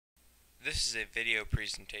This is a video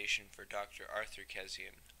presentation for Dr. Arthur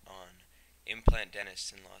Kezian on implant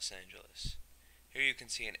dentists in Los Angeles. Here you can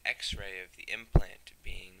see an x-ray of the implant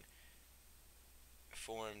being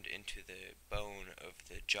formed into the bone of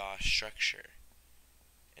the jaw structure.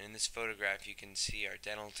 And in this photograph you can see our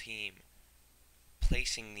dental team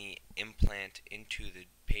placing the implant into the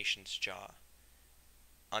patient's jaw.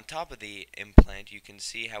 On top of the implant you can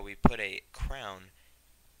see how we put a crown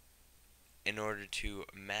in order to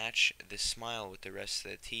match the smile with the rest of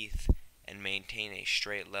the teeth and maintain a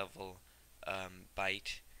straight level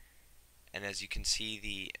bite. And as you can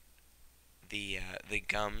see, the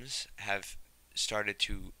gums have started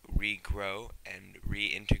to regrow and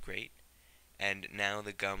reintegrate, and now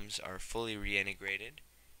the gums are fully reintegrated,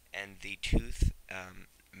 and the tooth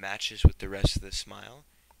matches with the rest of the smile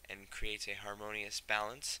and creates a harmonious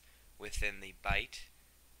balance within the bite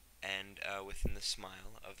and within the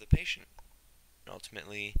smile of the patient.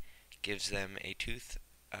 Ultimately gives them a tooth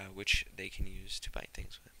which they can use to bite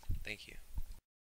things with. Thank you.